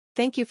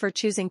Thank you for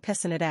choosing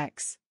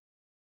PisonetX.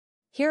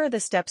 Here are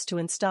the steps to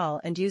install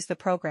and use the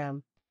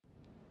program.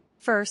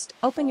 First,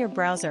 open your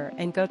browser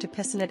and go to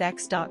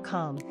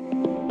PisonetX.com.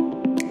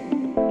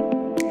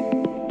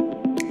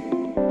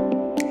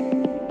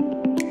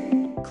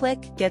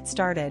 Click Get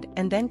Started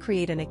and then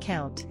create an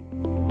account.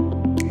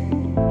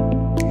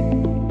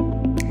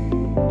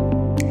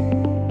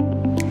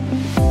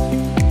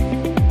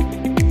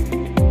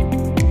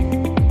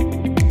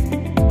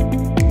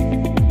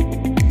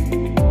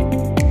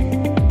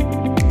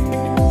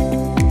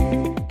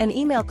 An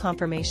email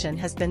confirmation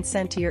has been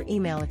sent to your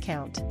email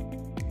account.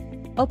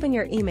 Open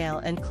your email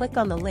and click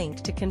on the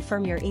link to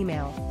confirm your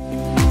email.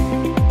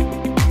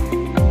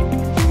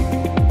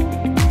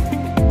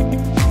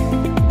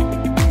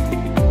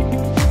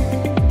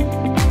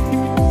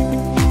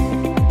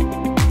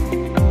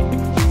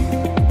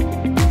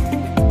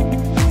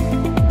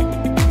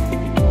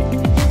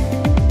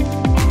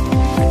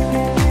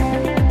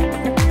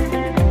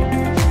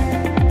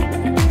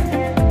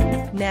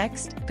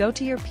 Next, go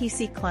to your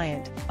PC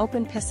client,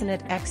 open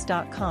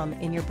PisonetX.com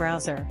in your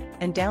browser,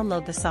 and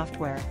download the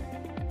software.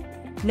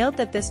 Note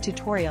that this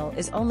tutorial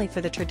is only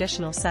for the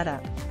traditional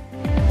setup.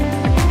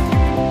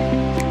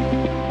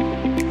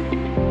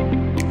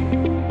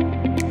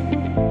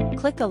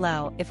 Click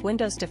Allow if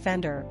Windows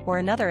Defender or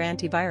another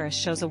antivirus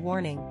shows a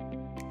warning.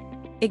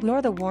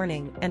 Ignore the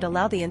warning and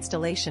allow the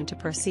installation to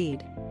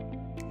proceed.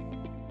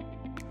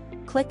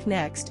 Click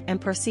Next and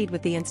proceed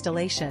with the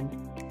installation.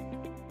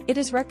 It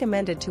is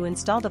recommended to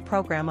install the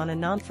program on a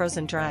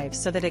non-frozen drive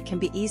so that it can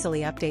be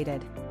easily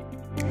updated.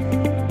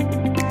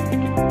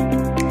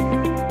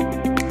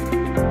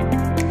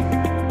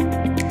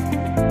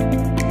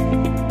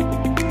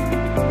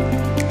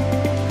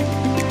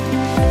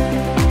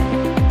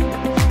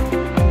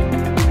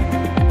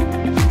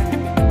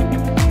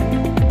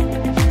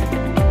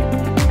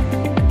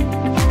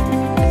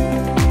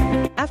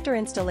 After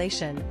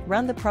installation,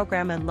 run the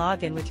program and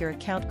log in with your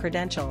account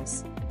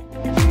credentials.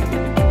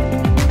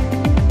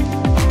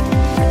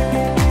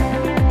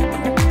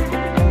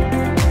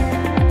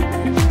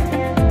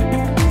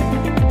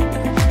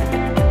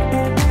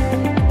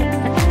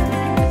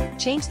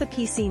 Change the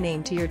PC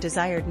name to your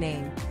desired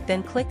name,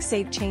 then click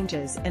Save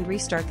Changes and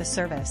restart the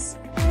service.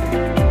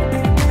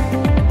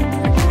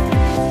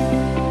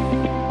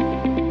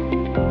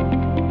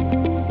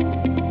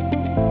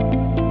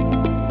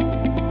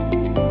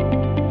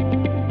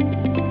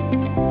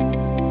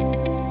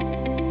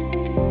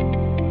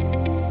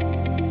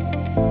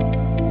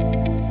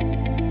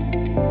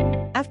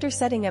 After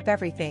setting up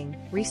everything,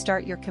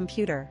 restart your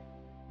computer.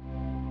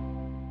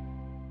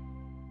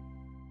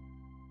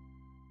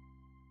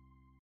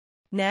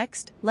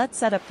 Next, let's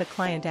set up the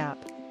client app.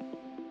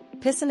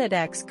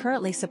 PisonetX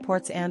currently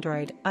supports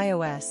Android,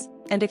 iOS,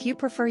 and if you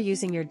prefer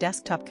using your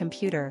desktop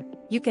computer,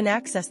 you can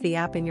access the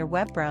app in your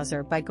web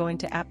browser by going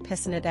to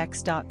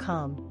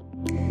app.pisonetx.com.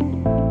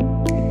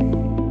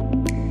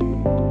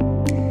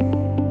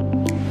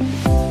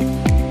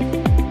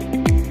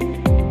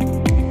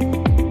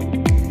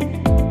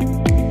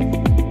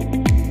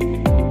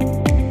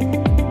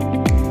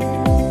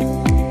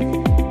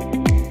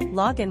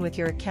 Log in with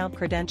your account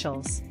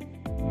credentials.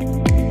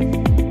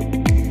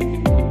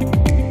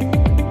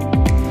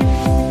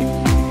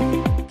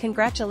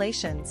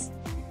 Congratulations!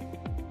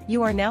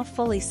 You are now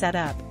fully set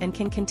up and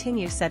can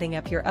continue setting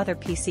up your other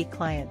PC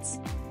clients.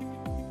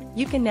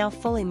 You can now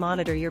fully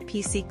monitor your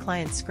PC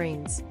client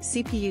screens,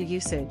 CPU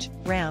usage,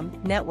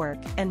 RAM, network,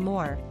 and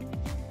more.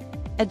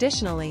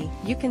 Additionally,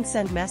 you can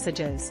send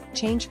messages,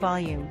 change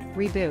volume,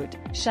 reboot,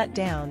 shut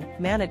down,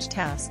 manage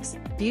tasks,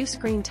 view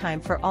screen time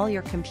for all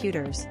your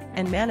computers,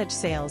 and manage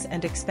sales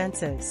and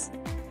expenses.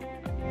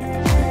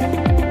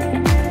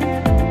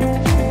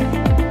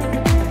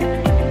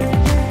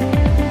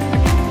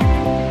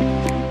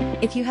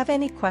 If you have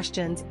any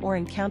questions or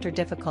encounter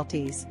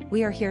difficulties,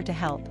 we are here to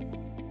help.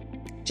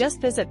 Just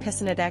visit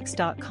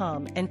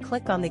PisonetX.com and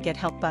click on the Get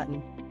Help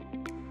button.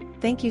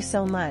 Thank you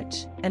so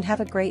much, and have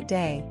a great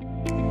day.